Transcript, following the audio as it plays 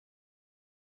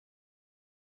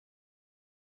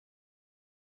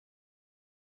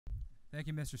Thank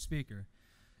you, Mr. Speaker.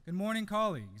 Good morning,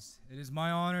 colleagues. It is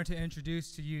my honor to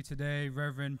introduce to you today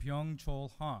Reverend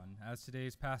Beyeongcheol Han as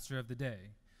today's pastor of the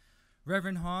day.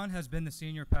 Reverend Han has been the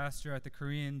senior pastor at the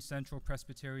Korean Central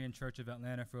Presbyterian Church of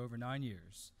Atlanta for over 9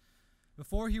 years.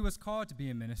 Before he was called to be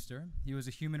a minister, he was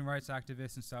a human rights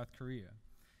activist in South Korea.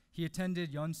 He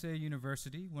attended Yonsei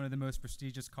University, one of the most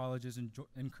prestigious colleges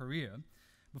in Korea,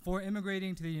 before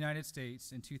immigrating to the United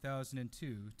States in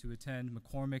 2002 to attend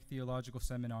McCormick Theological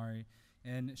Seminary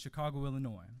in Chicago,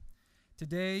 Illinois.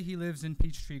 Today, he lives in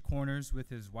Peachtree Corners with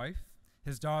his wife.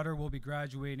 His daughter will be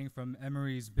graduating from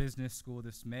Emory's Business School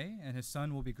this May, and his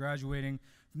son will be graduating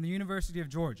from the University of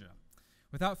Georgia.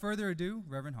 Without further ado,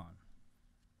 Reverend Han.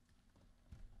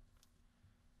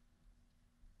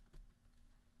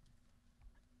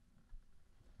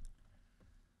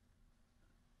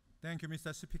 Thank you,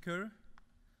 Mr. Speaker,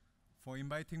 for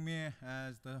inviting me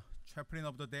as the chaplain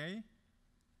of the day,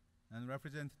 and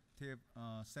Representative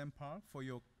Sam Park for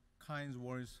your kind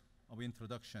words of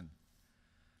introduction.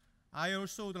 I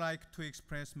also would like to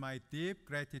express my deep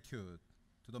gratitude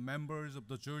to the members of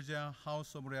the Georgia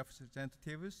House of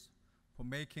Representatives for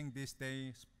making this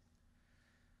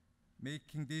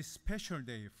special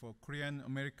day for Korean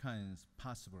Americans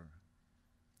possible.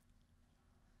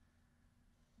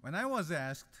 When I was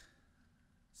asked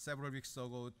several weeks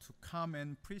ago to come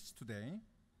and preach today,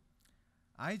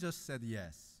 I just said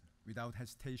yes without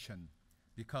hesitation,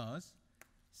 because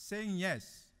saying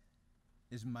yes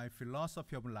is my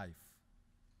philosophy of life.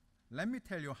 Let me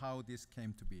tell you how this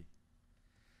came to be.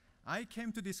 I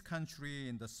came to this country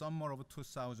in the summer of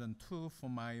 2002 for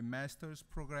my master's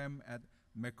program at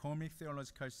McCormick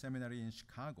Theological Seminary in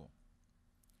Chicago.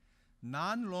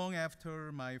 Not long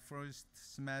after my first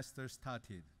semester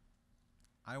started,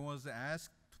 I was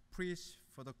asked to preach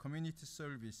for the community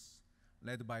service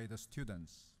led by the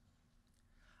students.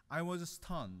 I was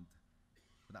stunned,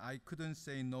 but I couldn't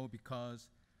say no because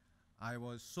I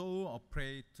was so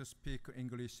afraid to speak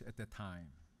English at the time.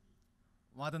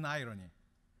 What an irony.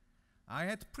 I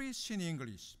had preached in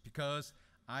English because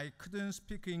I couldn't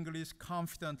speak English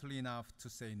confidently enough to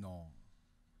say no.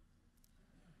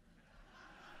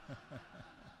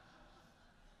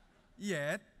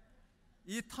 Yet,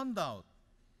 it turned out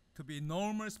to be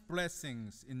enormous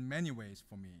blessings in many ways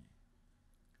for me.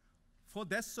 For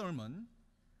that sermon,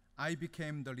 I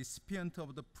became the recipient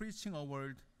of the preaching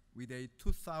award with a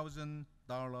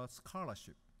 $2,000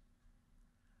 scholarship.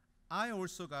 I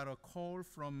also got a call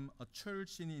from a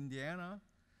church in Indiana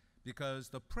because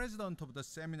the president of the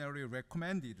seminary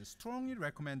strongly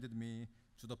recommended me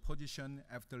to the position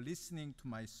after listening to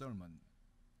my sermon.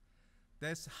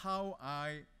 That's how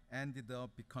I ended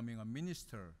up becoming a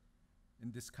minister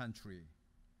in this country,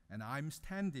 and I'm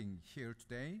standing here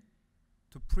today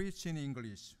to preach in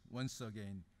English once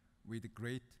again with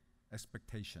great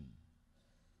expectation.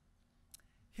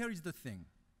 Here is the thing.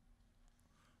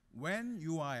 When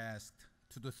you are asked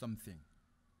to do something,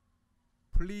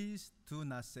 please do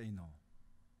not say no.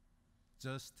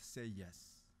 Just say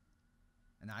yes.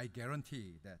 And I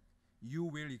guarantee that you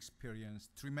will experience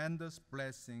tremendous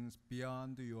blessings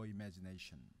beyond your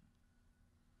imagination.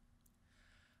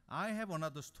 I have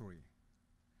another story.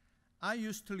 I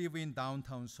used to live in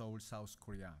downtown Seoul, South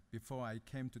Korea, before I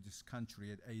came to this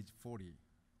country at age 40.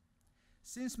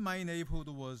 Since my neighborhood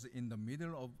was in the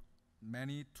middle of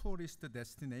many tourist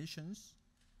destinations,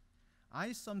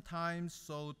 I sometimes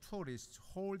saw tourists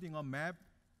holding a map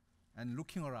and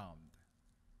looking around.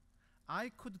 I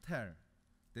could tell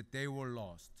that they were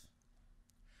lost.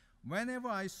 Whenever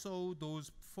I saw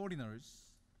those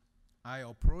foreigners, I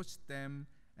approached them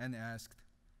and asked,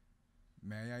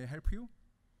 "May I help you?"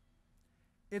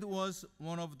 It was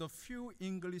one of the few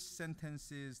English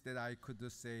sentences that I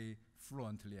could say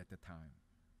fluently at the time.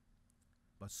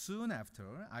 But soon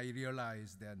after, I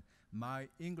realized that my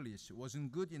English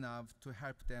wasn't good enough to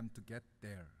help them to get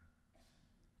there.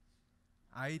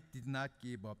 I did not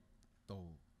give up,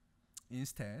 though.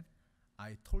 Instead,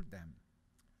 I told them,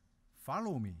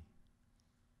 "Follow me."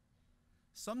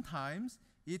 Sometimes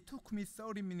it took me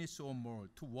 30 minutes or more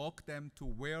to walk them to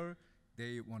where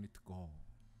they wanted to go.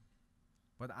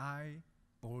 But I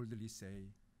boldly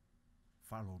say,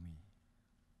 "Follow me."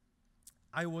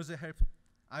 I was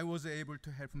able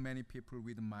to help many people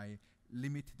with my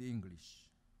limited English.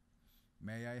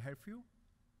 "May I help you?"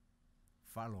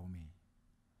 "Follow me."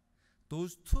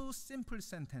 Those two simple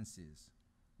sentences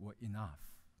were enough.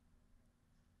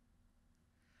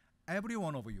 Every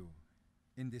one of you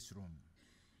in this room,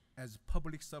 as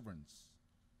public servants,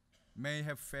 may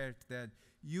have felt that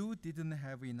you didn't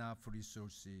have enough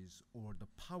resources or the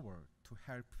power to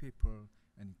help people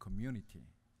and community.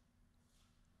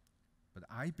 But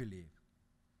I believe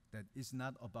that it's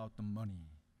not about the money,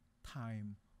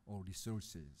 time, or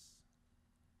resources.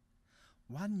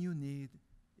 What you need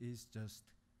is just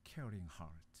caring heart.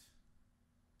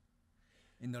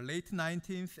 In the late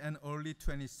 19th and early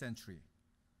 20th century,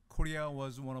 Korea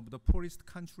was one of the poorest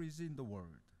countries in the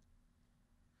world.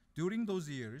 During those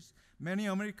years, many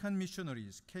American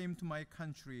missionaries came to my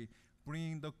country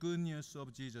bringing the good news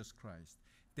of Jesus Christ.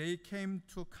 They came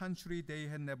to a country they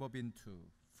had never been to,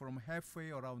 from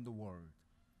halfway around the world,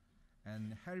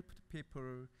 and helped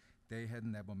people they had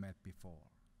never met before.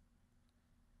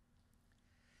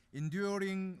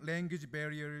 Enduring language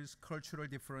barriers, cultural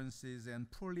differences,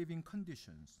 and poor living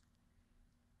conditions,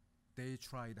 they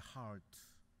tried hard,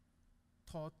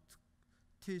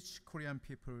 teach Korean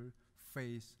people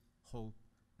faith, hope,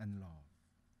 and love.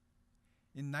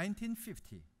 In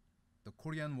 1950, the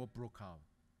Korean War broke out,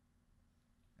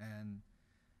 and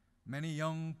many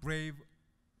young, brave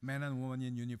men and women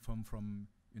in uniform from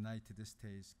United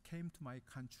States came to my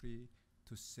country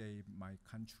to save my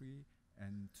country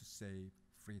and to save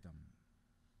freedom.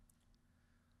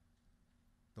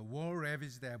 The war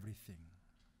ravaged everything.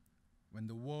 When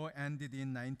the war ended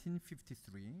in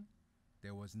 1953,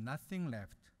 there was nothing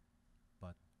left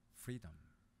but freedom,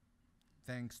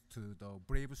 thanks to the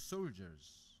brave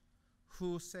soldiers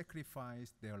who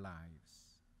sacrificed their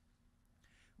lives.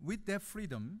 With that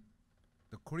freedom,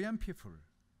 the Korean people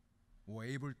were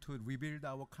able to rebuild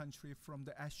our country from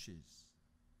the ashes.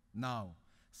 Now,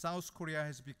 South Korea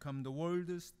has become the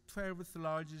world's 12th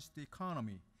largest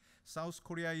economy. South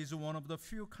Korea is one of the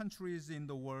few countries in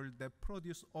the world that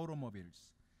produce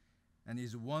automobiles and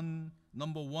is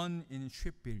number one in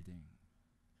shipbuilding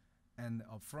and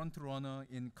a front runner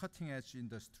in cutting-edge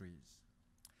industries.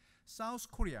 South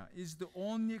Korea is the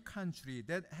only country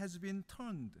that has been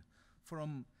turned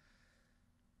from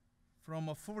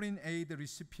a foreign aid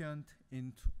recipient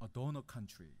into a donor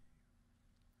country.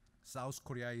 South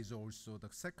Korea is also the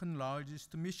second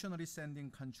largest missionary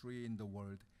sending country in the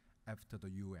world after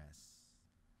the US.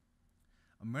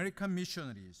 American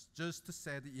missionaries just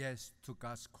said yes to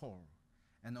God's call,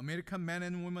 and American men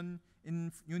and women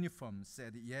in uniform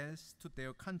said yes to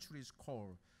their country's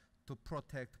call to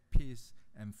protect peace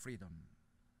and freedom.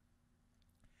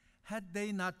 Had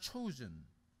they not chosen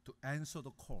to answer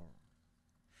the call,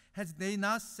 had they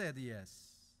not said yes,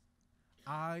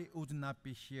 I would not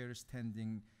be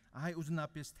standing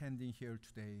here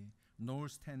today, nor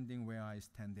standing where I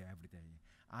stand every day.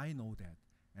 I know that,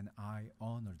 and I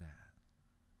honor that.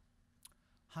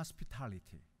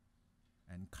 Hospitality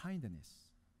and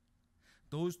kindness.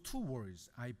 Those two words,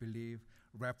 I believe,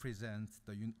 represent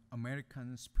the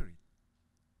American spirit.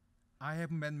 I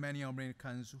have met many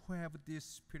Americans who have this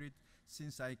spirit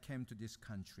since I came to this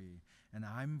country, and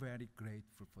I'm very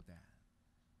grateful for that.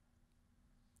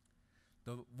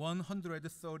 The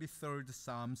 133rd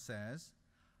Psalm says,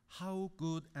 "How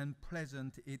good and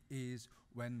pleasant it is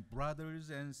when brothers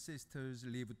and sisters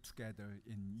live together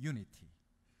in unity.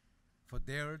 For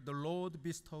there the Lord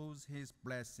bestows his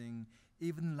blessing,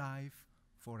 even life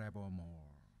forevermore."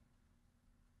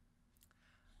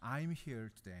 I'm here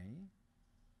today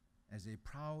as a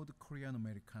proud Korean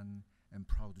American and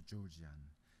proud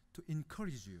Georgian to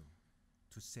encourage you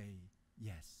to say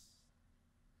yes.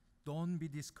 Don't be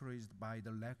discouraged by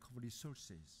the lack of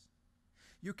resources.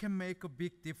 You can make a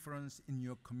big difference in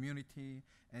your community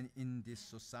and in this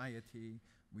society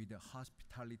with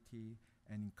hospitality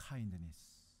and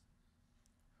kindness.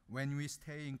 When we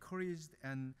stay encouraged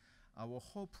and our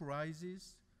hope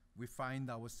rises, we find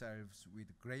ourselves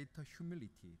with greater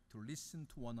humility to listen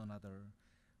to one another,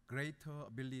 greater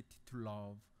ability to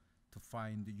love, to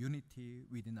find unity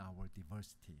within our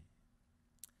diversity.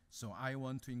 So I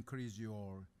want to encourage you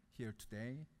all here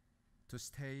today to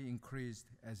stay encouraged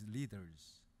as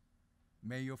leaders.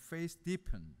 May your faith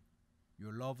deepen,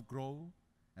 your love grow,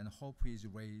 and hope is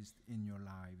raised in your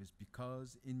lives,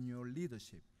 because in your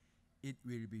leadership, it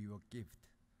will be your gift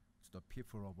to the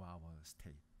people of our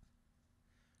state.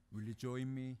 Will you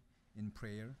join me in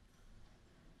prayer?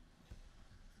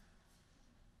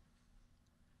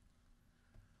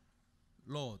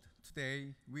 Lord,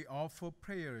 today we offer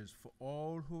prayers for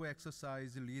all who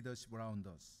exercise leadership around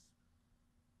us.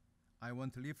 I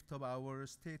want to lift up our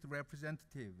state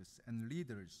representatives and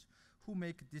leaders who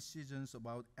make decisions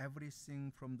about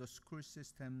everything from the school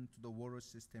system to the water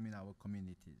system in our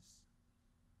communities.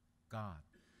 God,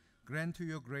 grant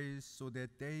your grace so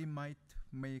that they might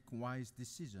make wise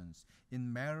decisions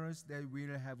in matters that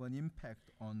will have an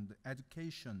impact on the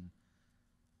education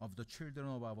of the children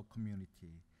of our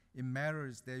community, in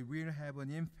matters that will have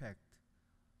an impact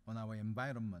on our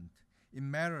environment, in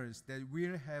matters that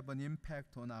will have an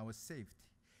impact on our safety,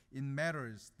 in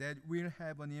matters that will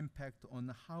have an impact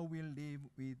on how we live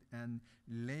with and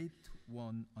relate to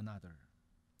one another.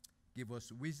 Give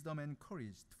us wisdom and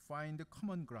courage to find the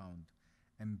common ground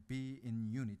and be in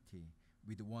unity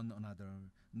with one another,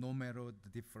 no matter the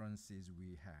differences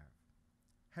we have.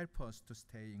 Help us to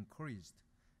stay encouraged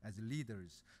as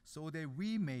leaders so that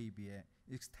we may be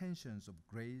extensions of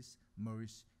grace,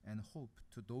 mercy, and hope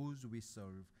to those we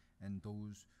serve and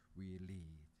those we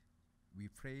lead. We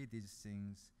pray these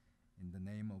things in the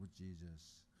name of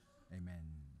Jesus. Amen.